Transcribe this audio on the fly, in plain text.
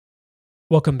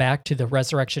Welcome back to the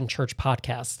Resurrection Church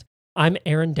podcast. I'm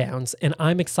Aaron Downs, and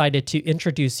I'm excited to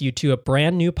introduce you to a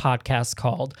brand new podcast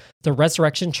called the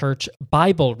Resurrection Church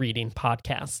Bible Reading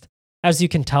Podcast. As you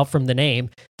can tell from the name,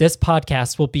 this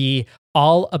podcast will be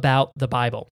all about the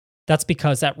Bible. That's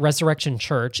because at Resurrection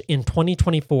Church in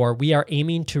 2024, we are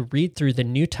aiming to read through the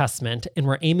New Testament, and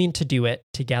we're aiming to do it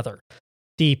together.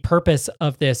 The purpose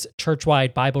of this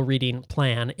church-wide Bible reading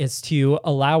plan is to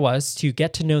allow us to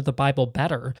get to know the Bible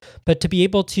better, but to be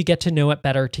able to get to know it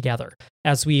better together,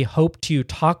 as we hope to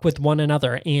talk with one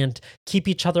another and keep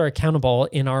each other accountable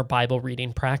in our Bible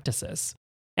reading practices.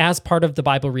 As part of the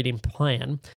Bible reading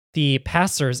plan, the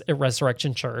pastors at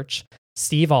Resurrection Church,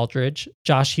 Steve Aldridge,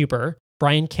 Josh Huber,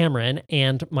 Brian Cameron,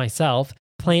 and myself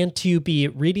plan to be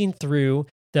reading through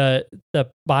the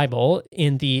Bible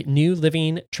in the New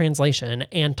Living Translation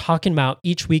and talking about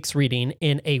each week's reading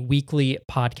in a weekly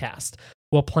podcast.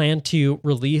 We'll plan to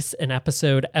release an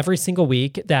episode every single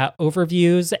week that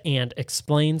overviews and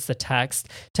explains the text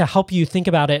to help you think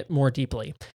about it more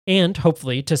deeply, and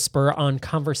hopefully to spur on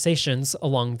conversations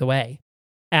along the way.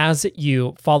 As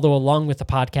you follow along with the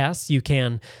podcast, you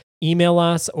can email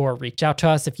us or reach out to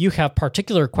us if you have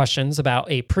particular questions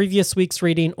about a previous week's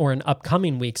reading or an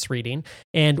upcoming week's reading,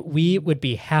 and we would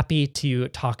be happy to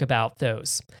talk about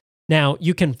those. Now,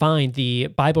 you can find the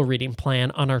Bible reading plan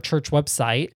on our church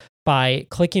website by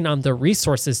clicking on the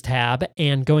Resources tab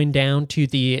and going down to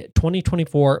the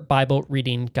 2024 Bible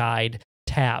Reading Guide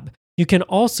tab. You can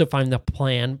also find the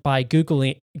plan by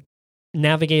Googling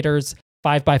Navigator's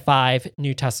 5x5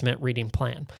 New Testament reading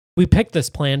plan. We picked this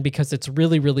plan because it's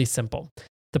really, really simple.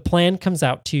 The plan comes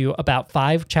out to about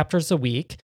 5 chapters a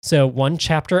week, so 1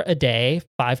 chapter a day,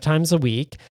 5 times a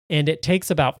week, and it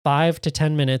takes about 5 to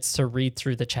 10 minutes to read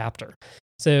through the chapter.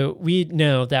 So we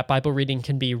know that Bible reading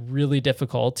can be really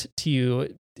difficult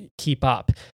to keep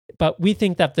up, but we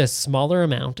think that this smaller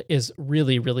amount is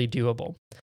really, really doable.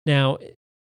 Now,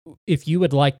 if you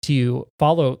would like to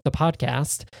follow the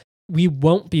podcast, we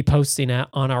won't be posting it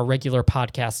on our regular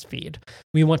podcast feed.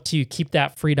 We want to keep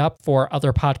that freed up for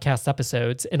other podcast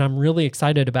episodes, and I'm really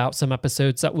excited about some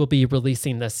episodes that we'll be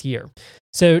releasing this year.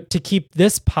 So to keep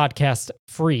this podcast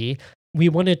free, we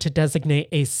wanted to designate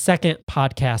a second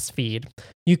podcast feed.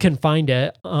 You can find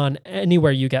it on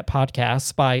anywhere you get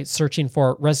podcasts by searching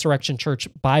for Resurrection Church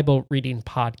Bible Reading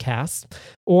Podcast,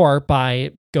 or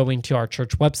by going to our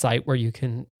church website where you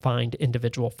can find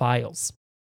individual files.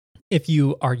 If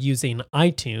you are using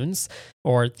iTunes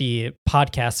or the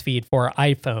podcast feed for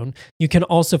iPhone, you can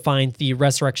also find the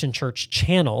Resurrection Church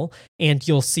channel, and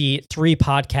you'll see 3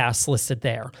 podcasts listed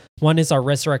there. One is our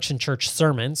Resurrection Church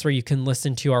sermons, where you can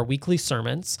listen to our weekly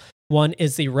sermons. One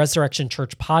is the Resurrection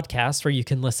Church podcast, where you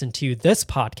can listen to this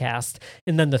podcast.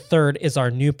 And then the third is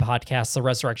our new podcast, the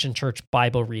Resurrection Church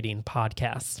Bible Reading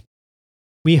Podcast.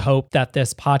 We hope that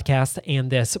this podcast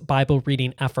and this Bible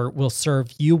reading effort will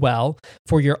serve you well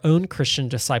for your own Christian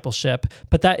discipleship,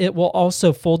 but that it will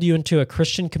also fold you into a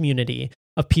Christian community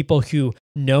of people who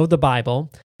know the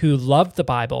Bible, who love the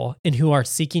Bible, and who are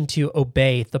seeking to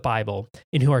obey the Bible,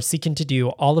 and who are seeking to do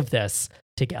all of this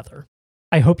together.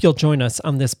 I hope you'll join us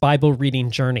on this Bible reading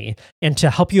journey. And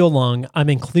to help you along, I'm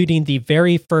including the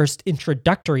very first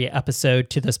introductory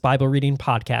episode to this Bible reading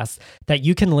podcast that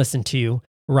you can listen to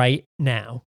right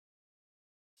now.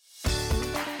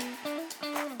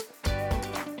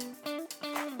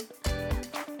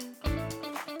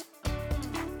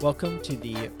 Welcome to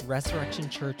the Resurrection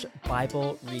Church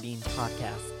Bible Reading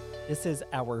Podcast. This is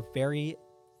our very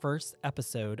first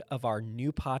episode of our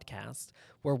new podcast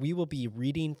where we will be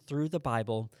reading through the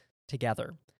Bible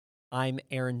together. I'm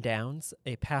Aaron Downs,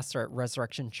 a pastor at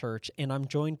Resurrection Church, and I'm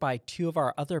joined by 2 of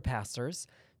our other pastors,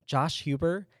 Josh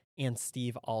Huber and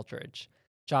Steve Aldridge.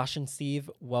 Josh and Steve,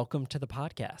 welcome to the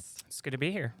podcast. It's good to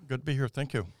be here. Good to be here.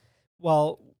 Thank you.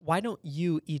 Well, why don't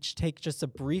you each take just a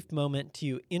brief moment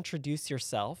to introduce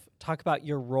yourself, talk about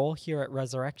your role here at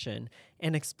Resurrection,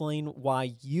 and explain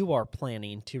why you are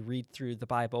planning to read through the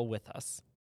Bible with us.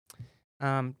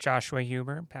 Joshua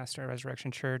Huber, pastor at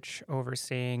Resurrection Church,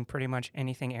 overseeing pretty much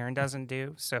anything Aaron doesn't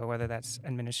do. So whether that's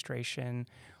administration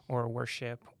or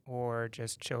worship or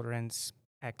just children's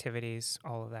activities,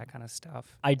 all of that kind of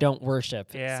stuff. I don't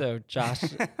worship, Yeah. so Josh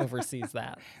oversees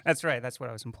that. That's right. That's what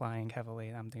I was implying heavily.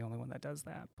 I'm the only one that does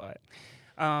that. But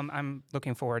I'm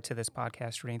looking forward to this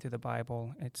podcast, reading through the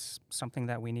Bible. It's something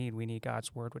that we need. We need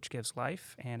God's word, which gives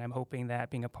life. And I'm hoping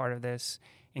that being a part of this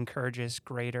encourages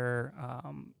greater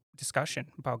discussion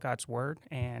about God's word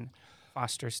and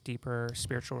fosters deeper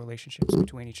spiritual relationships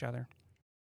between each other.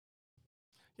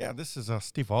 Yeah, this is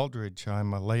Steve Aldridge.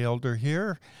 I'm a lay elder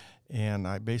here, and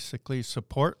I basically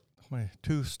support my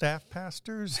 2 staff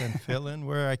pastors and fill in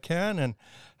where I can and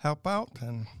help out,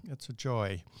 and it's a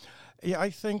joy. Yeah, I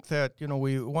think that,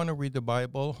 we want to read the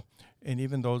Bible, and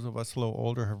even those of us a little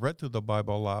older have read through the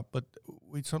Bible a lot, but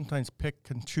we sometimes pick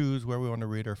and choose where we want to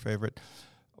read our favorite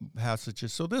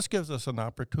passages. So this gives us an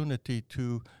opportunity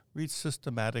to read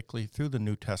systematically through the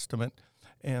New Testament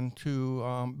and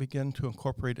to begin to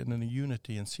incorporate it into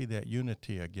unity and see that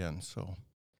unity again.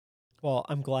 Well,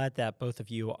 I'm glad that both of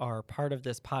you are part of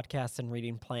this podcast and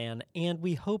reading plan, and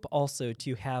we hope also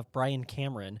to have Brian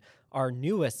Cameron, our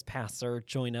newest pastor,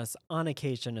 join us on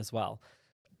occasion as well.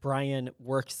 Brian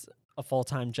works a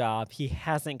full-time job. He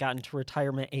hasn't gotten to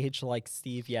retirement age like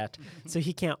Steve yet, so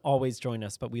he can't always join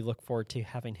us, but we look forward to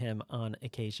having him on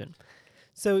occasion.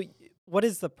 So what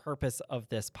is the purpose of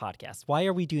this podcast? Why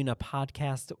are we doing a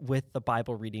podcast with the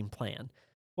Bible reading plan?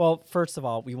 Well, first of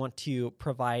all, we want to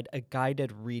provide a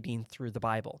guided reading through the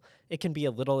Bible. It can be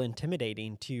a little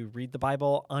intimidating to read the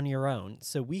Bible on your own,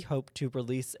 so we hope to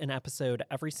release an episode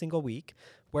every single week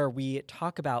where we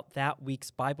talk about that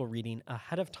week's Bible reading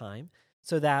ahead of time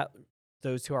so that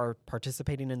those who are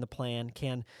participating in the plan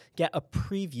can get a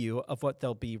preview of what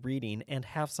they'll be reading and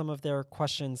have some of their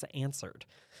questions answered.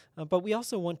 But we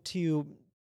also want to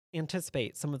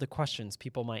anticipate some of the questions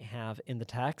people might have in the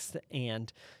text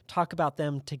and talk about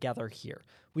them together here.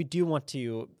 We do want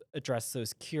to address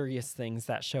those curious things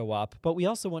that show up, but we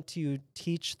also want to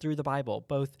teach through the Bible,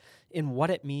 both in what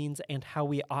it means and how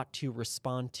we ought to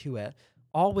respond to it,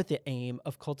 all with the aim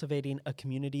of cultivating a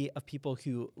community of people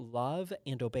who love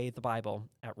and obey the Bible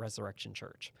at Resurrection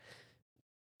Church.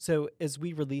 So as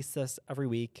we release this every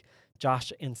week,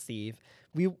 Josh and Steve,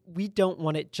 we don't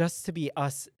want it just to be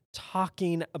us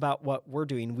talking about what we're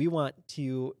doing. We want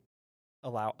to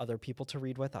allow other people to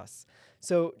read with us.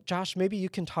 So, Josh, maybe you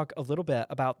can talk a little bit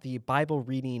about the Bible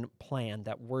reading plan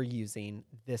that we're using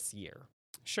this year.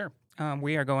 Sure.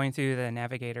 We are going through the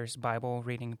Navigator's Bible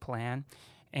reading plan,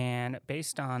 and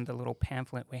based on the little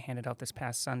pamphlet we handed out this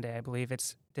past Sunday, I believe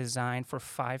it's designed for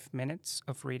 5 minutes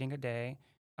of reading a day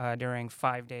during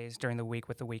 5 days during the week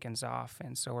with the weekends off.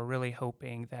 And so we're really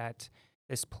hoping that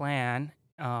this plan,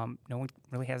 no one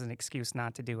really has an excuse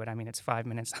not to do it. I mean, it's 5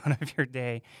 minutes out of your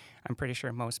day. I'm pretty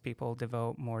sure most people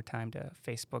devote more time to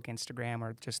Facebook, Instagram,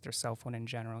 or just their cell phone in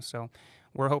general. So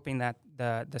we're hoping that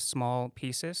the small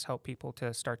pieces help people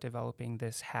to start developing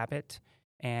this habit.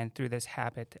 And through this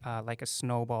habit, like a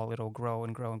snowball, it'll grow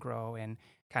and grow and grow and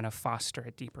kind of foster a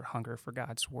deeper hunger for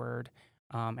God's word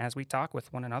as we talk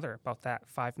with one another about that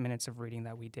 5 minutes of reading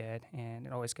that we did. And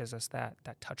it always gives us that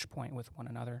touch point with one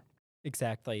another.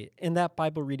 Exactly. And that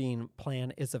Bible reading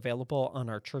plan is available on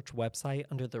our church website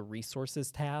under the resources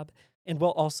tab, and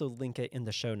we'll also link it in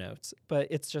the show notes. But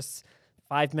it's just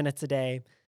 5 minutes a day,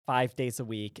 5 days a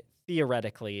week,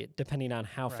 theoretically, depending on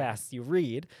how fast you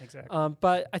read. Exactly.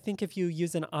 But I think if you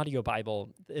use an audio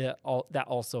Bible, that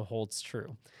also holds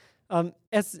true.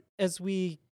 As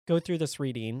we go through this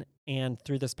reading and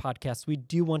through this podcast, we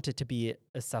do want it to be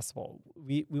accessible.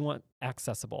 We want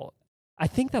accessible. I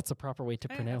think that's a proper way to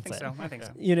pronounce it. I think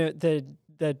so. You know,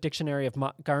 the dictionary of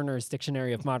Garner's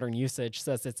Dictionary of Modern Usage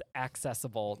says it's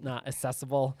accessible, not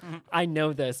accessible. Mm-hmm. I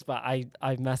know this, but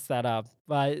I messed that up.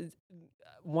 But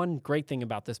one great thing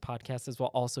about this podcast is we'll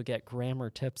also get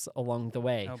grammar tips along the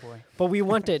way. Oh, boy. But we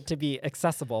want it to be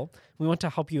accessible. We want to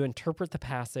help you interpret the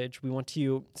passage. We want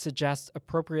to suggest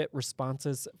appropriate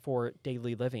responses for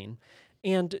daily living.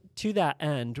 And to that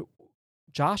end,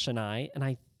 Josh and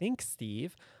I think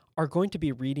Steve, are going to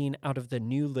be reading out of the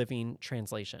New Living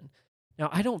Translation. Now,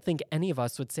 I don't think any of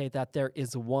us would say that there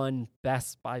is one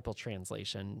best Bible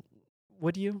translation.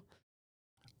 Would you?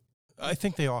 I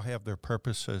think they all have their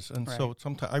purposes, and so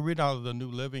sometimes I read out of the New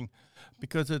Living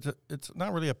because it's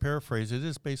not really a paraphrase. It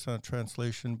is based on a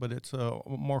translation, but it's a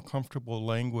more comfortable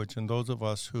language. And those of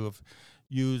us who have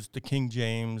used the King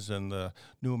James and the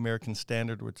New American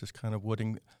Standard, which is kind of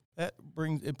wooden, it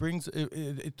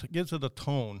gives it a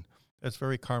tone that's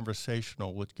very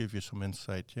conversational, which gives you some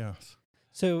insight. Yes.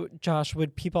 So, Josh,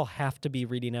 would people have to be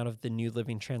reading out of the New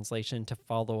Living Translation to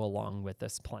follow along with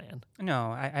this plan?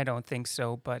 No, I don't think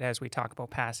so. But as we talk about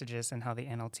passages and how the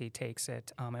NLT takes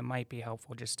it, it might be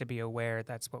helpful just to be aware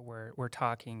that's what we're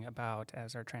talking about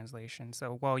as our translation.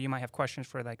 So while you might have questions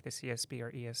for like the CSB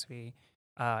or ESV,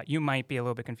 you might be a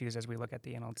little bit confused as we look at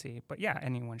the NLT. But yeah,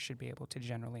 anyone should be able to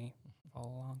generally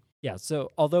follow along. Yeah,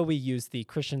 so although we use the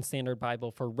Christian Standard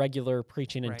Bible for regular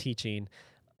preaching and teaching,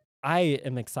 I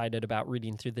am excited about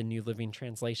reading through the New Living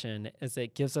Translation as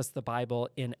it gives us the Bible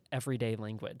in everyday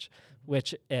language,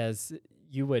 which, as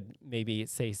you would maybe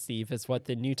say, Steve, is what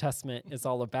the New Testament is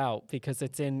all about because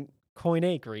it's in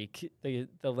Koine Greek, the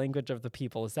language of the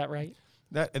people. Is that right?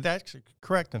 That's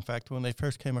correct. In fact, when they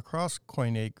first came across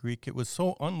Koine Greek, it was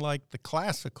so unlike the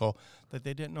classical that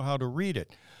they didn't know how to read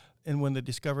it. And when they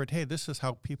discovered, hey, this is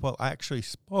how people actually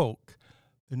spoke,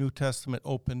 the New Testament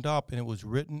opened up, and it was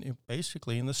written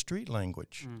basically in the street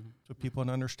language, so people can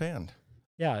understand.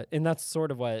 Yeah, and that's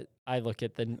sort of what I look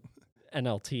at the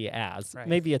NLT as. Right.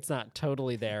 Maybe it's not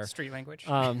totally there. Street language.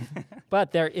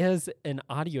 But there is an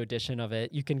audio edition of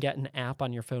it. You can get an app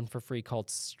on your phone for free called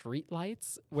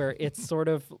Streetlights, where it's sort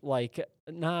of like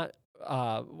not,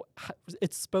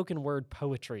 it's spoken word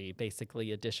poetry,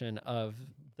 basically, edition of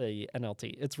the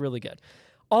NLT. It's really good.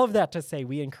 All of that to say,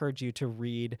 we encourage you to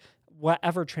read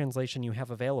whatever translation you have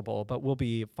available, but we'll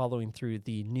be following through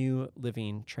the New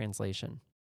Living Translation.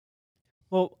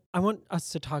 Well, I want us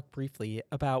to talk briefly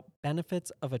about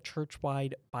benefits of a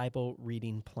church-wide Bible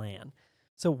reading plan.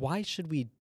 So why should we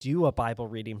do a Bible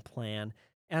reading plan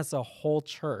as a whole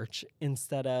church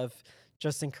instead of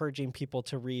just encouraging people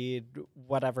to read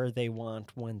whatever they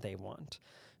want when they want?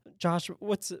 Josh,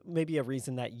 what's maybe a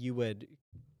reason that you would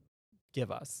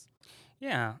give us?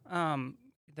 Yeah,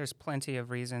 there's plenty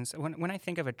of reasons. When I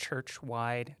think of a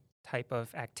church-wide type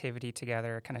of activity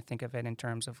together, I kind of think of it in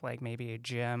terms of like maybe a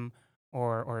gym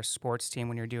or a sports team.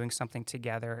 When you're doing something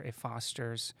together, it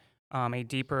fosters a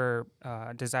deeper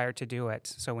desire to do it.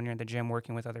 So when you're in the gym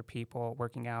working with other people,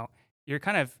 working out, you're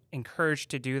kind of encouraged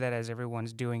to do that as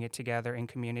everyone's doing it together in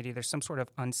community. There's some sort of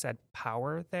unsaid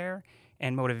power there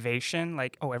and motivation,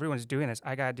 like, oh, everyone's doing this,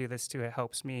 I got to do this too. It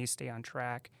helps me stay on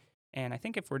track. And I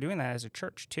think if we're doing that as a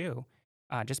church too,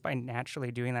 just by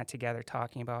naturally doing that together,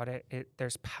 talking about it,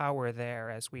 there's power there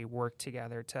as we work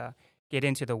together to get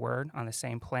into the Word on the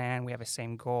same plan. We have a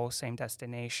same goal, same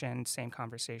destination, same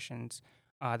conversations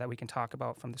that we can talk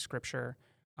about from the Scripture.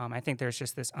 I think there's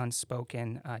just this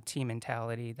unspoken team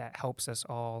mentality that helps us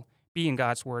all be in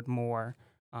God's Word more.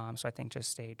 So I think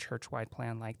just a church-wide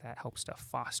plan like that helps to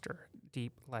foster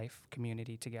deep life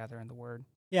community together in the Word.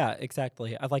 Yeah,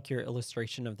 exactly. I like your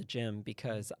illustration of the gym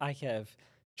because I have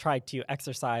tried to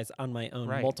exercise on my own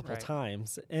multiple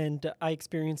times. And I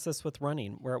experienced this with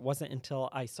running, where it wasn't until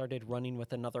I started running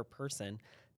with another person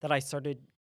that I started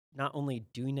not only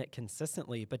doing it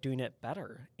consistently, but doing it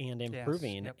better and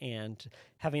improving and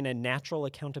having a natural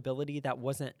accountability that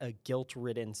wasn't a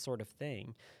guilt-ridden sort of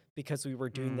thing because we were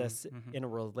doing this in a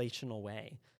relational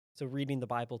way. So reading the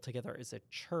Bible together as a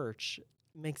church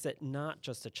makes it not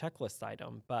just a checklist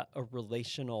item, but a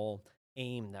relational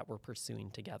aim that we're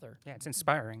pursuing together. Yeah, it's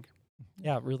inspiring.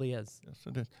 Yeah, it really is. Yes,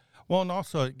 it is. Well, and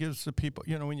also it gives the people,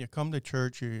 when you come to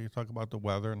church, you talk about the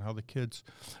weather and how the kids,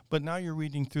 but now you're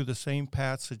reading through the same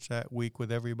passage that week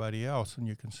with everybody else, and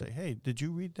you can say, hey, did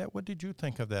you read that? What did you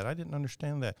think of that? I didn't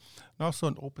understand that. And also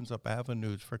it opens up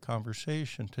avenues for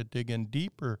conversation to dig in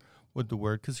deeper with the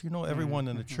Word, because, everyone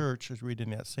in the church is reading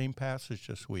that same passage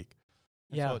this week.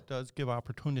 And so it does give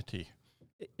opportunity.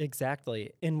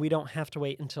 Exactly. And we don't have to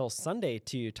wait until Sunday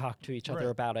to talk to each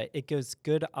other about it. It gives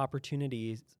good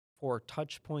opportunities for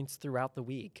touch points throughout the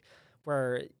week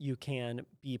where you can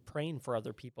be praying for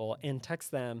other people and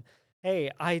text them, hey,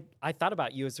 I thought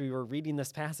about you as we were reading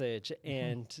this passage,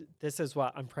 and this is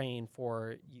what I'm praying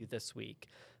for you this week.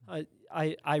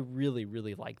 I really,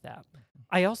 really like that.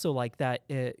 I also like that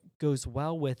it goes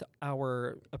well with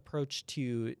our approach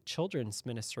to children's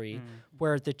ministry,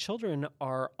 where the children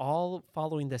are all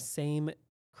following the same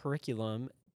curriculum,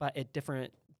 but at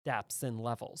different depths and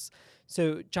levels.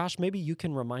 So, Josh, maybe you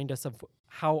can remind us of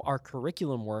how our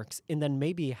curriculum works, and then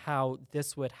maybe how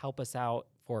this would help us out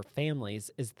for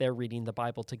families as they're reading the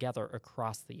Bible together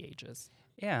across the ages.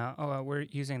 Yeah, we're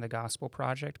using the Gospel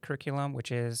Project curriculum,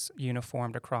 which is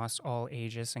uniformed across all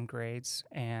ages and grades.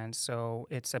 And so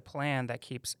it's a plan that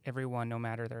keeps everyone, no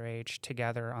matter their age,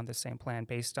 together on the same plan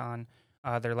based on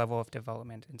their level of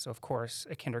development. And so, of course,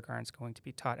 a kindergarten is going to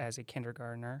be taught as a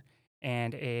kindergartner,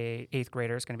 and a 8th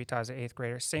grader is going to be taught as an 8th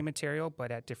grader. Same material,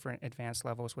 but at different advanced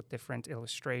levels with different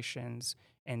illustrations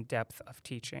and depth of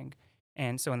teaching.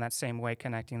 And so in that same way,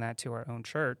 connecting that to our own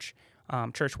church,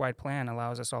 church-wide plan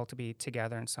allows us all to be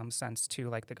together in some sense too,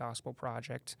 like the Gospel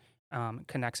Project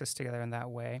connects us together in that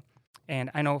way. And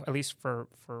I know, at least for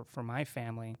my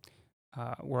family,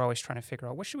 we're always trying to figure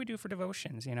out what should we do for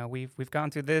devotions. We've gone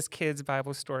through this kids'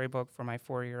 Bible storybook for my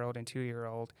 4-year-old and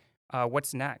 2-year-old.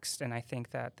 What's next? And I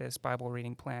think that this Bible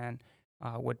reading plan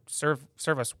would serve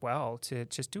us well to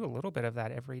just do a little bit of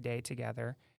that every day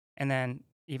together. And then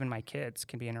even my kids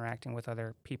can be interacting with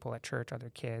other people at church, other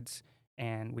kids,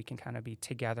 and we can kind of be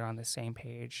together on the same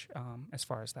page as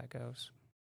far as that goes.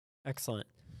 Excellent.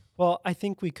 Well, I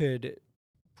think we could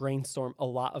brainstorm a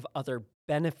lot of other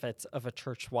benefits of a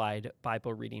church-wide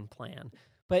Bible reading plan.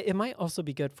 But it might also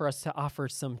be good for us to offer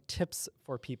some tips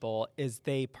for people as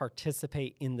they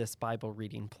participate in this Bible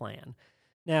reading plan.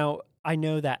 Now, I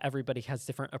know that everybody has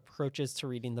different approaches to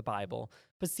reading the Bible,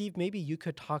 but Steve, maybe you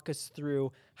could talk us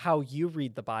through how you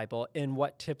read the Bible and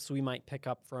what tips we might pick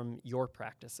up from your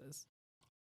practices.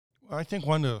 Well, I think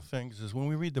one of the things is when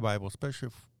we read the Bible, especially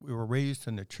if we were raised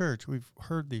in the church, we've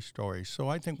heard these stories. So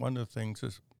I think one of the things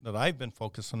is that I've been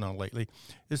focusing on lately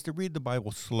is to read the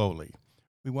Bible slowly.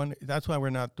 That's why we're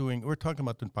talking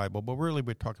about the Bible, but really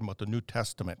we're talking about the New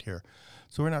Testament here.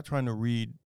 So we're not trying to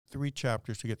read 3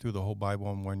 chapters to get through the whole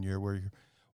Bible in 1 year.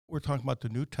 We're talking about the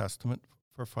New Testament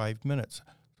for 5 minutes.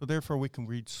 So therefore we can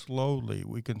read slowly,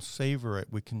 we can savor it,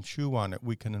 we can chew on it,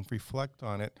 we can reflect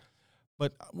on it.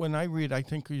 But when I read, I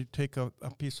think you take a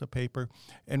piece of paper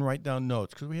and write down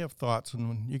notes, because we have thoughts, and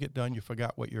when you get done, you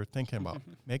forgot what you're thinking about.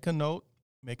 Make a note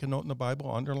in the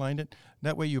Bible, underline it.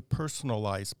 That way you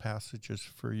personalize passages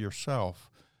for yourself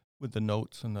with the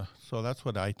notes. So that's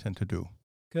what I tend to do.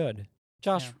 Good.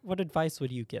 Josh, what advice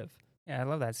would you give? Yeah, I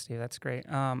love that, Steve. That's great.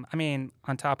 I mean,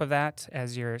 on top of that,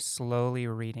 as you're slowly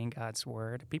reading God's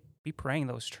word, be praying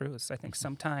those truths. I think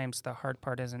sometimes the hard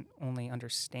part isn't only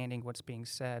understanding what's being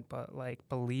said, but like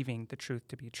believing the truth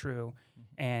to be true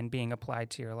and being applied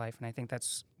to your life. And I think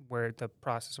that's where the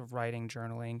process of writing,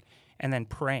 journaling, and then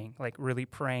praying, like really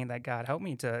praying that God help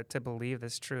me to believe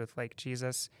this truth. Like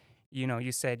Jesus,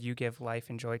 you said you give life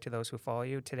and joy to those who follow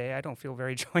you. Today, I don't feel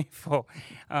very joyful.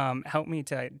 Help me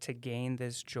to gain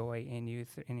this joy in you,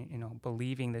 in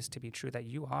believing this to be true, that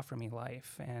you offer me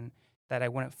life, and that I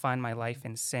wouldn't find my life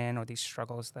in sin or these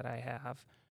struggles that I have.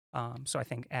 So I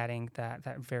think adding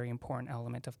that very important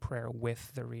element of prayer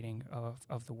with the reading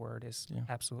of the Word is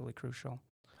absolutely crucial.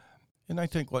 And I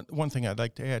think one thing I'd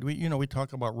like to add, we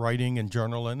talk about writing and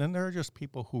journaling, and there are just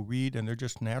people who read, and they're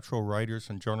just natural writers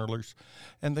and journalers,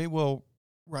 and they will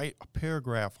write a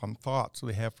paragraph on thoughts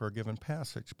they have for a given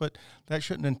passage. But that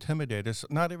shouldn't intimidate us.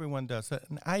 Not everyone does that,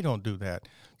 and I don't do that.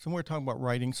 So when we're talking about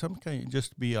writing, some can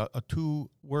just be a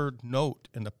 2-word note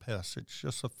in the passage,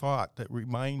 just a thought that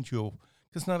reminds you,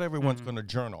 because not everyone's going to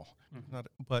journal.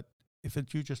 But if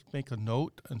you just make a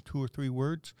note in 2 or 3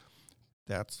 words,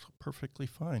 that's perfectly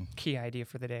fine. Key idea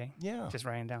for the day. Yeah. Just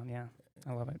writing down. Yeah.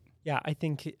 I love it. Yeah, I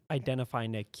think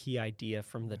identifying a key idea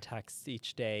from the text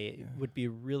each day would be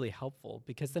really helpful,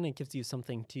 because then it gives you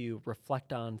something to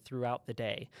reflect on throughout the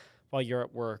day while you're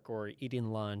at work or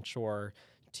eating lunch, or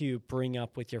to bring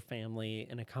up with your family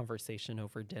in a conversation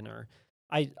over dinner.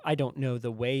 I don't know the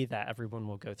way that everyone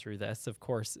will go through this. Of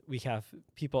course, we have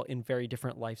people in very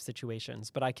different life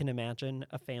situations, but I can imagine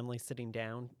a family sitting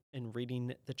down and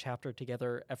reading the chapter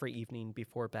together every evening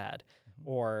before bed,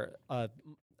 or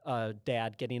a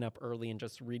dad getting up early and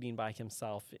just reading by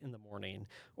himself in the morning,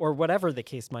 or whatever the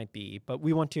case might be. But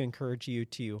we want to encourage you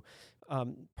to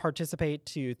participate,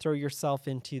 to throw yourself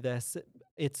into this.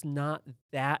 It's not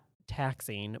that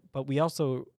taxing, but we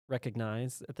also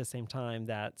recognize at the same time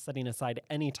that setting aside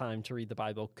any time to read the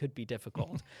Bible could be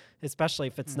difficult, especially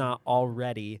if it's not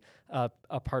already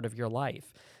a part of your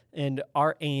life. And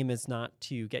our aim is not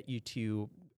to get you to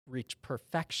reach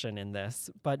perfection in this,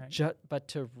 but but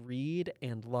to read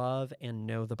and love and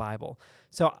know the Bible.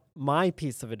 So my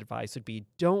piece of advice would be,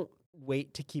 don't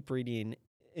wait to keep reading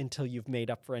until you've made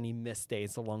up for any missed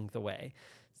days along the way.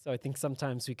 So I think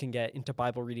sometimes we can get into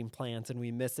Bible reading plans and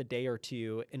we miss a day or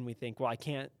two, and we think, well, I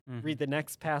can't read the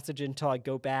next passage until I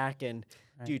go back and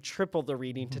do triple the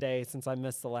reading today since I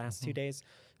missed the last 2 days.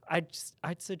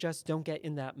 I'd suggest don't get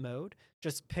in that mode.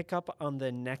 Just pick up on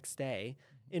the next day.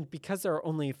 And because there are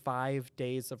only 5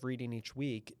 days of reading each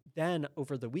week, then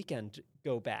over the weekend,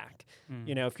 go back.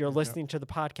 If you're listening to the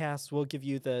podcast, we'll give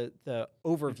you the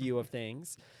overview of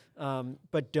things,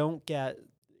 but don't get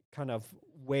kind of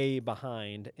way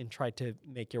behind and try to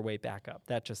make your way back up.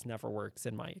 That just never works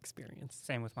in my experience.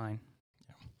 Same with mine.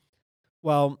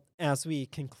 Well, as we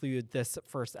conclude this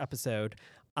first episode,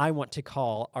 I want to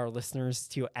call our listeners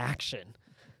to action.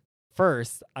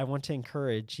 First, I want to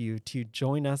encourage you to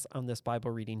join us on this Bible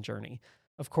reading journey.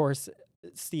 Of course,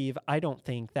 Steve, I don't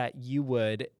think that you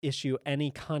would issue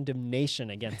any condemnation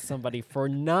against somebody for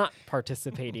not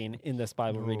participating in this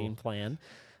Bible reading plan.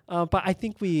 But I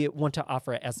think we want to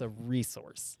offer it as a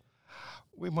resource.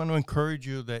 We want to encourage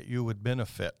you that you would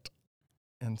benefit,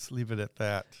 and leave it at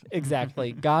that.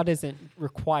 Exactly. God isn't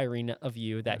requiring of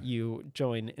you that you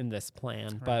join in this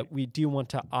plan, but we do want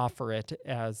to offer it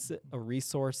as a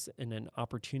resource and an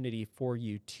opportunity for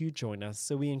you to join us.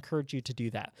 So we encourage you to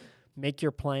do that. make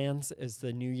your plans as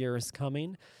the new year is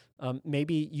coming.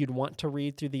 Maybe you'd want to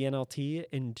read through the NLT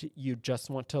and you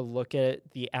just want to look at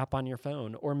the app on your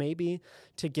phone. Or maybe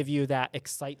to give you that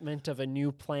excitement of a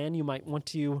new plan, you might want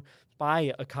to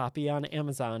buy a copy on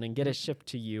Amazon and get it shipped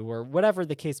to you, or whatever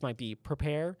the case might be.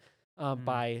 Prepare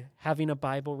by having a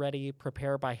Bible ready.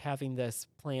 Prepare by having this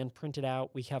plan printed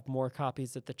out. We have more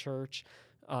copies at the church.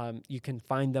 You can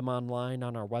find them online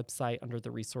on our website under the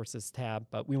resources tab,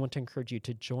 but we want to encourage you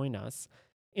to join us.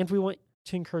 And we want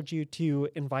to encourage you to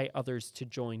invite others to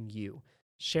join you.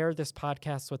 Share this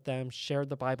podcast with them, share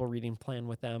the Bible reading plan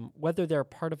with them, whether they're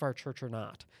part of our church or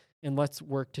not. And let's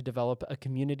work to develop a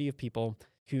community of people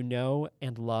who know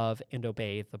and love and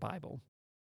obey the Bible.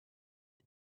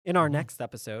 In our next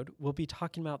episode, we'll be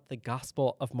talking about the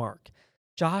Gospel of Mark.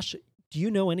 Josh, do you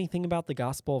know anything about the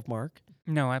Gospel of Mark?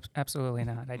 No, absolutely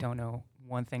not. I don't know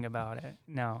one thing about it.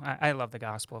 No, I love the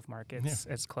Gospel of Mark.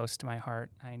 It's close to my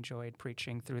heart. I enjoyed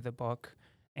preaching through the book,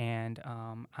 and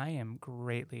I am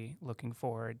greatly looking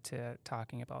forward to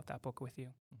talking about that book with you.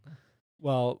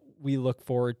 Well, we look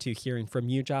forward to hearing from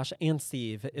you, Josh, and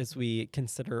Steve, as we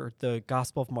consider the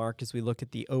Gospel of Mark, as we look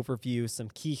at the overview,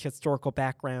 some key historical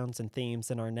backgrounds and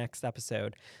themes in our next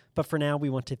episode. But for now,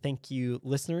 we want to thank you,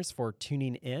 listeners, for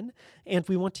tuning in, and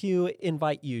we want to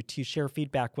invite you to share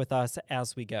feedback with us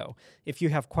as we go. If you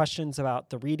have questions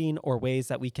about the reading or ways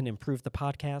that we can improve the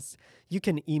podcast, you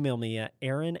can email me at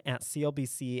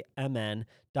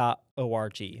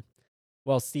aaron@clbcmn.org.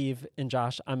 Well, Steve and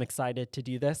Josh, I'm excited to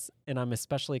do this, and I'm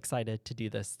especially excited to do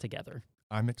this together.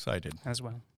 I'm excited as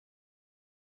well.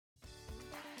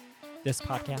 This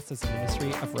podcast is a ministry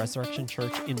of Resurrection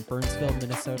Church in Burnsville,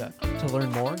 Minnesota. To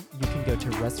learn more, you can go to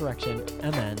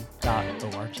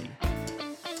resurrectionmn.org.